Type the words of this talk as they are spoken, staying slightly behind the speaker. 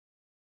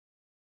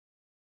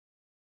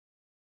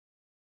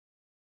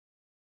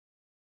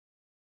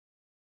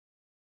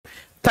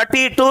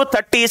32,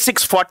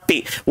 36,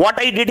 40. What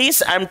I did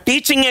is I'm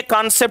teaching a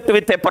concept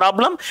with a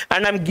problem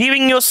and I'm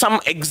giving you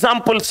some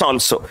examples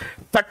also.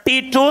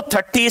 32,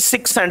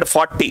 36 and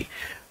 40.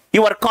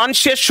 Your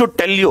conscience should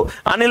tell you,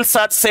 Anil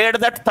sir said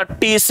that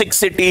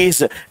 36 it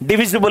is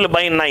divisible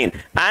by 9.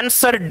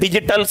 Answer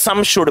digital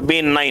sum should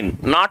be 9.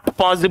 Not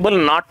possible,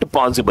 not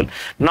possible,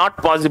 not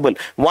possible.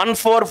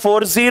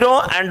 1440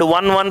 and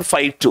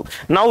 1152.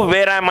 Now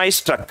where am I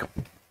struck?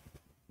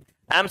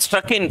 I am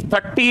struck in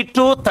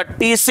 32,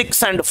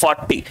 36 and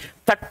 40.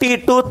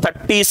 32,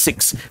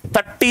 36.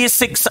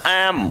 36 I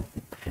am.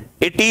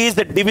 It is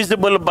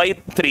divisible by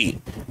 3.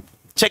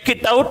 Check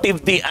it out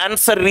if the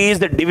answer is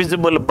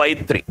divisible by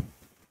 3.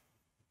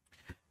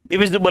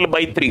 Divisible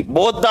by 3.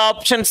 Both the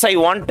options I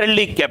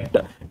wantedly kept.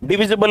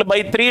 Divisible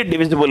by 3,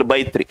 divisible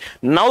by 3.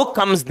 Now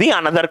comes the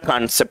another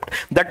concept.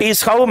 That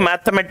is how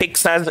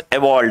mathematics has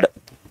evolved.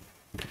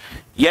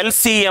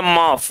 LCM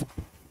of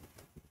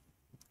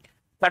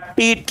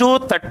 32,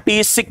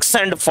 36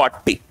 and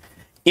 40.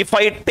 If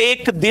I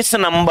take this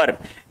number,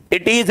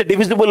 it is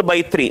divisible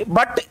by 3.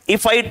 But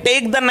if I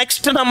take the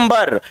next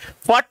number,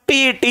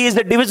 40, it is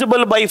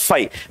divisible by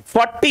 5.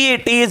 40,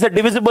 it is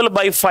divisible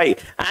by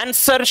 5.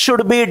 Answer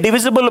should be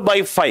divisible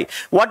by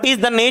 5. What is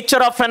the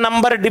nature of a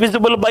number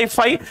divisible by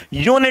 5?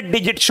 Unit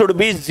digit should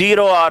be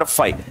 0 or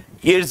 5.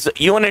 Is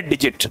unit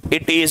digit.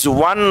 It is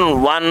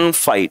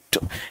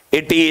 1152.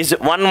 It is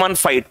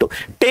 1152.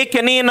 Take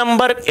any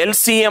number,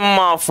 LCM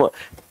of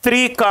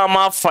 3,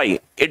 5.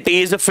 It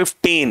is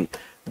 15.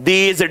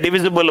 This is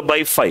divisible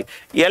by 5.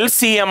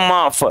 LCM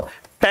of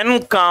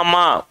 10,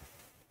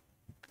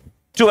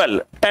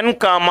 12. 10,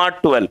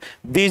 12.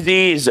 This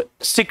is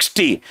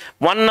 60.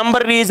 One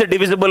number is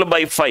divisible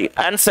by 5.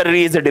 Answer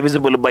is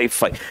divisible by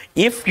 5.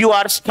 If you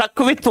are stuck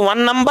with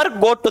one number,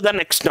 go to the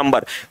next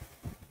number.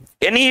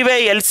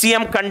 Anyway,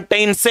 LCM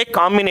contains a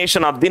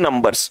combination of the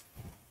numbers.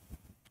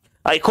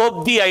 I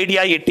hope the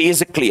idea it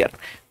is clear.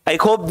 I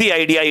hope the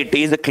idea it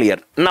is clear.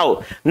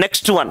 Now,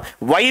 next one.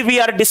 Why we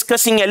are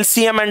discussing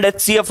LCM and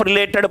HCF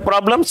related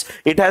problems?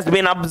 It has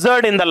been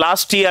observed in the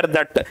last year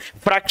that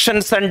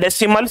fractions and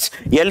decimals,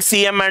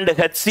 LCM and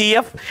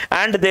HCF,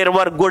 and there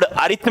were good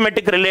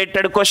arithmetic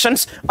related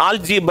questions,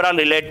 algebra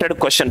related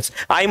questions.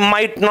 I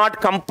might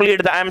not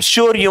complete I am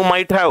sure you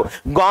might have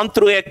gone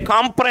through a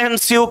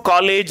comprehensive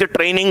college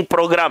training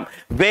program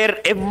where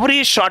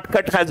every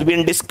shortcut has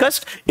been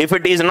discussed. If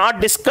it is not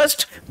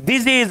discussed,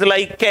 this is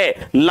like a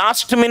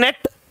last minute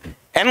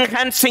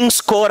enhancing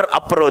score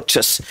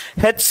approaches.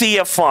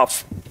 HCF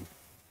of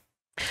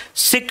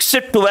 6,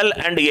 12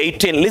 and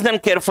 18. Listen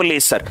carefully,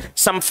 sir.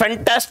 Some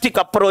fantastic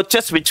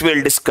approaches which we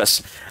will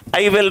discuss.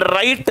 I will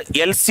write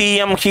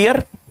LCM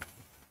here.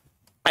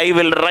 I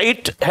will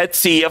write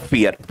HCF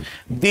here.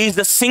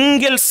 This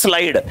single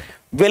slide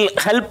will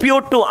help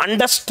you to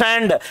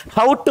understand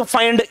how to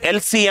find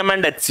LCM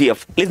and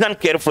HCF. Listen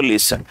carefully,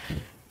 sir.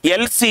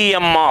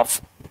 LCM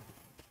of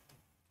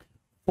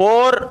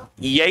 4,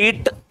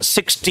 8,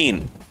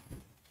 16.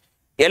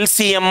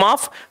 LCM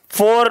of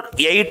 4,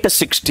 8,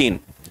 16.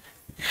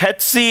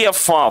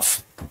 HCF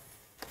of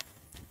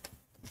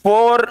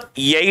 4,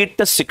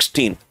 8,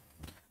 16.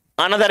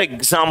 Another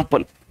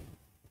example.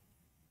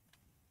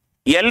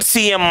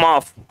 LCM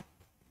of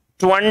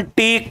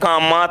 20,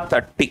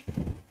 30.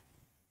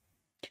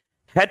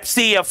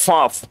 HCF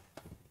of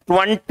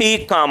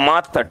 20,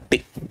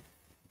 30.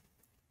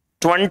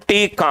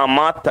 20,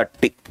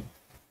 30.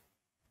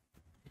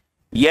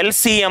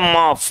 LCM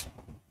of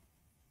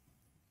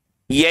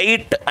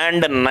 8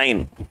 and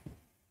 9.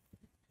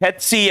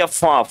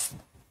 HCF of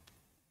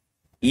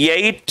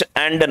 8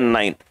 and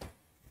 9.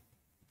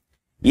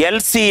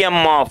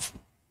 LCM of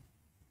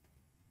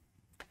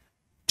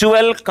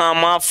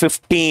 12,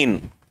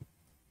 15.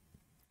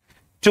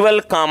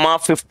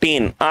 12,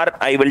 15. Or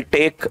I will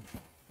take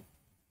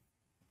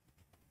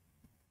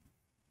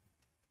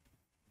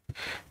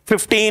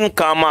 15,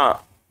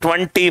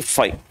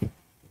 25.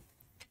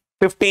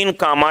 15,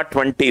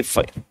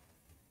 25.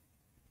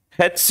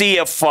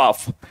 HCF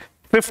of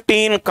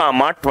 15,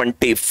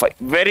 25.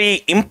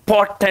 Very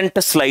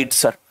important slide,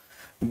 sir.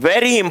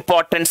 Very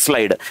important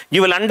slide.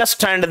 You will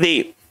understand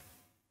the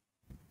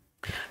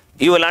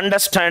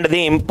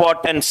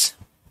importance,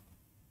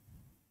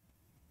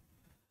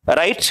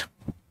 right?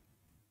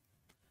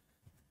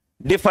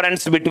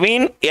 Difference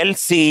between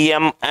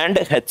LCM and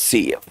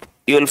HCF.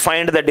 You will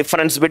find the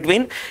difference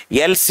between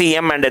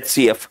LCM and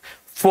HCF.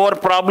 4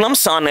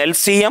 problems on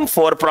LCM,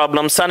 4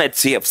 problems on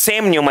HCF.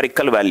 Same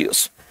numerical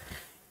values.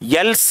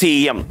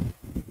 LCM.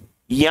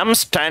 M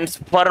stands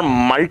for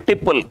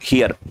multiple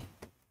here.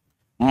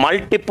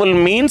 Multiple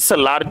means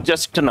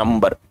largest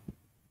number.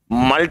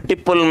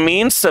 Multiple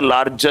means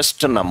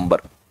largest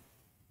number.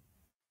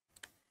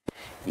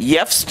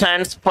 F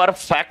stands for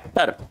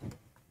factor.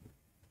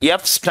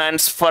 F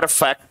stands for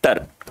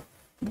factor.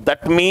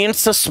 That means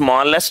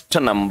smallest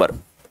number.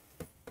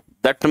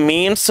 That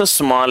means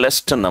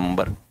smallest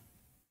number.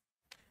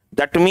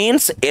 That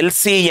means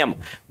LCM,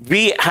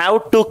 we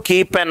have to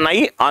keep an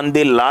eye on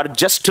the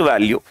largest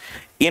value.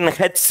 In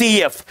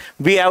HCF,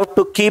 we have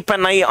to keep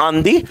an eye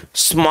on the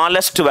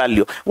smallest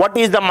value. What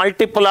is the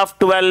multiple of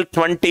 12,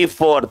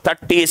 24,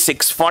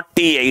 36,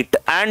 48,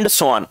 and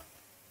so on?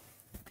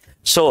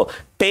 So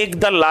take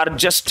the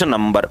largest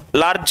number.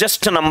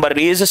 Largest number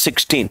is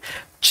 16.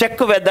 Check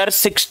whether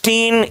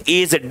 16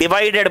 is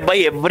divided by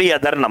every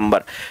other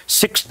number.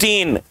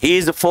 16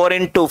 is 4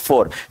 into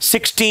 4.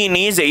 16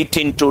 is 8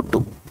 into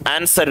 2.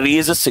 Answer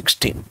is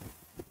 16.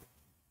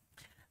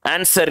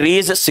 Answer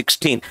is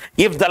 16.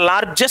 If the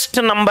largest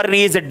number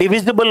is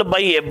divisible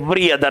by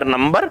every other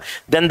number,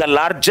 then the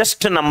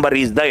largest number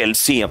is the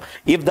LCM.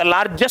 If the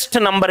largest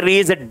number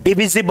is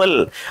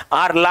divisible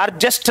or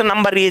largest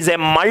number is a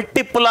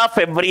multiple of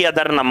every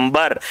other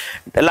number,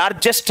 the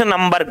largest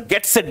number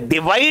gets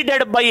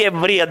divided by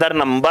every other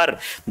number,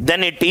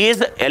 then it is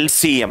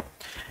LCM.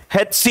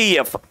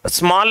 HCF,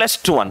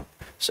 smallest one.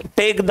 So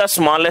take the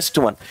smallest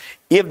one.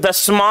 If the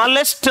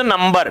smallest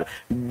number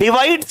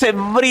divides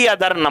every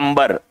other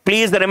number,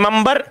 please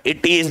remember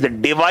it is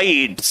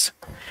divides.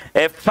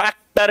 A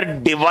factor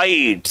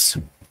divides.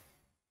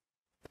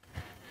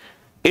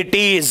 It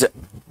is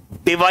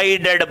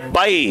divided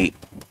by.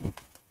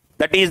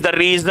 That is the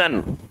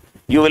reason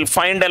you will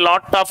find a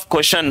lot of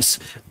questions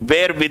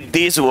where with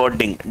this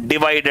wording,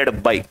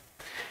 divided by.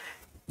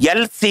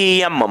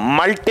 LCM,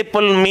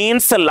 multiple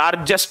means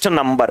largest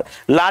number.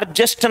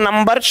 Largest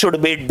number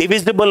should be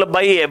divisible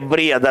by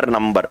every other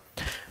number.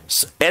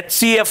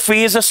 HCF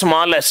is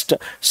smallest.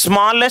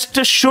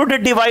 Smallest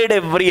should divide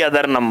every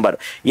other number.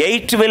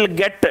 8 will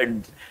get,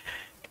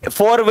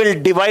 4 will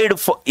divide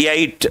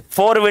 8.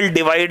 4 will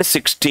divide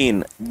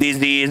 16. This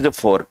is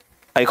 4.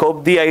 I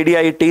hope the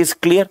idea it is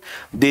clear.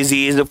 This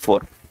is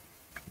 4.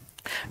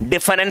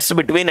 Difference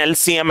between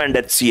LCM and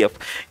HCF.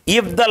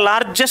 If the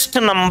largest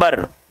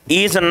number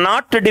is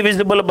not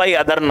divisible by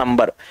other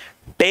number,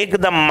 take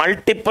the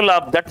multiple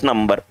of that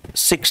number.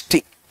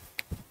 60.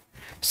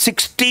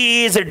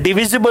 60 is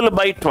divisible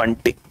by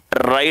 20.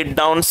 Write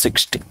down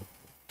 60.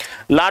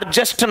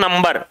 Largest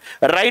number,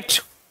 right?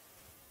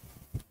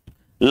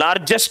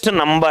 Largest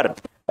number,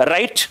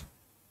 right?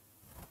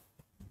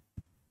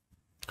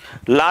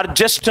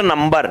 Largest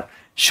number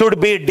should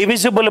be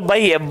divisible by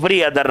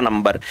every other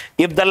number.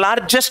 If the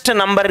largest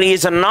number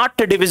is not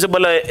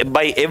divisible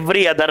by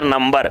every other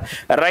number,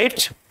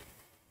 right?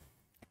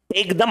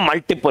 Take the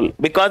multiple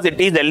because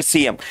it is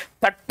LCM.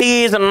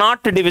 30 is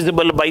not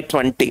divisible by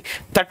 20.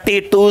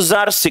 32s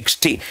are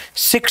 60.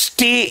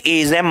 60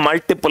 is a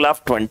multiple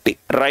of 20.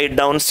 Write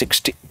down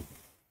 60.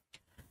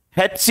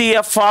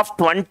 HCF of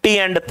 20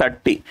 and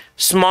 30.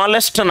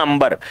 Smallest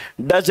number.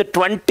 Does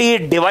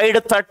 20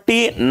 divide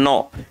 30?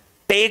 No.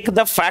 Take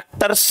the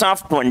factors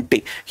of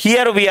 20.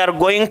 Here we are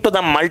going to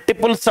the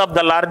multiples of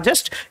the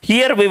largest.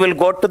 Here we will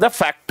go to the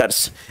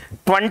factors.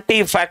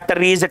 20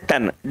 factor is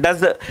 10.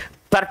 Does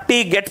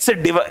 30 gets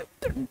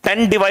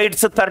 10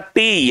 divides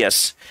 30?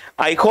 Yes.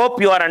 I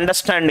hope you are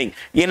understanding.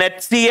 In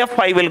HCF,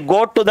 I will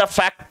go to the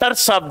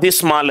factors of the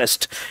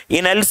smallest.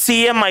 In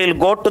LCM, I will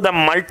go to the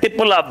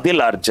multiple of the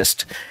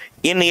largest.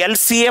 In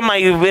LCM,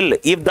 I will,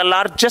 if the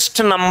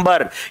largest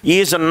number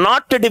is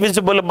not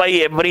divisible by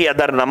every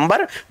other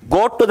number,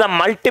 go to the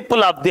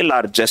multiple of the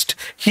largest.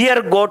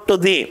 Here, go to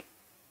the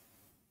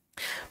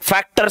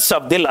factors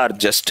of the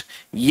largest.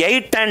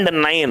 8 and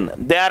 9,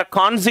 they are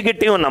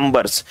consecutive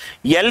numbers.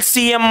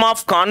 LCM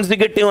of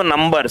consecutive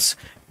numbers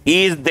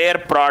is their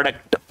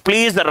product.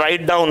 Please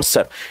write down,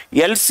 sir.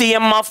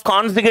 LCM of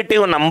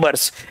consecutive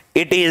numbers,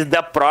 it is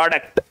the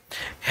product.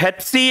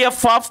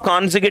 HCF of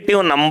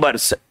consecutive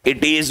numbers,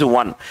 it is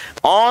 1.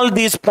 All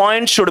these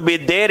points should be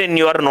there in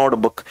your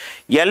notebook.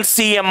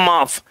 LCM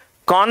of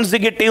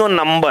consecutive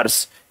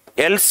numbers,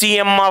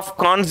 LCM of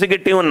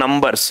consecutive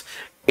numbers,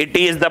 it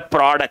is the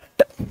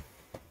product.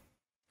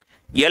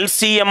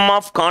 LCM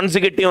of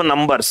consecutive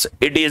numbers,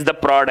 it is the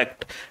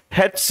product.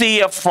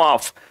 HCF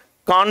of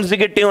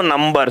consecutive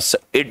numbers,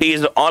 it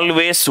is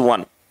always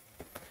 1.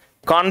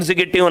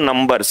 Consecutive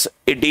numbers,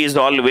 it is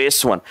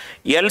always 1.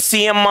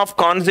 LCM of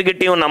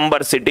consecutive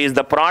numbers, it is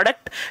the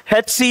product.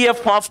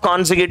 HCF of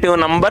consecutive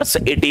numbers,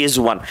 it is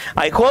 1.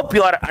 I hope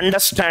you are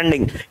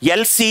understanding.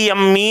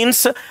 LCM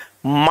means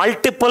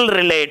multiple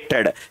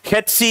related.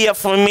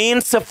 HCF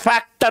means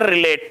factor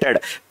related.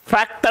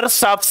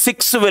 Factors of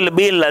 6 will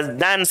be less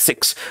than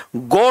 6.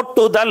 Go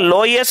to the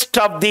lowest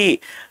of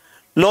the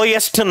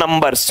lowest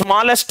number,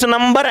 smallest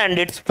number and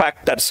its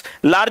factors,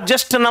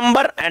 largest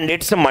number and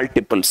its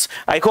multiples.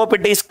 I hope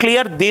it is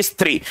clear, these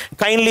 3.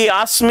 Kindly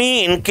ask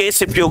me in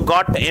case if you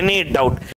got any doubt.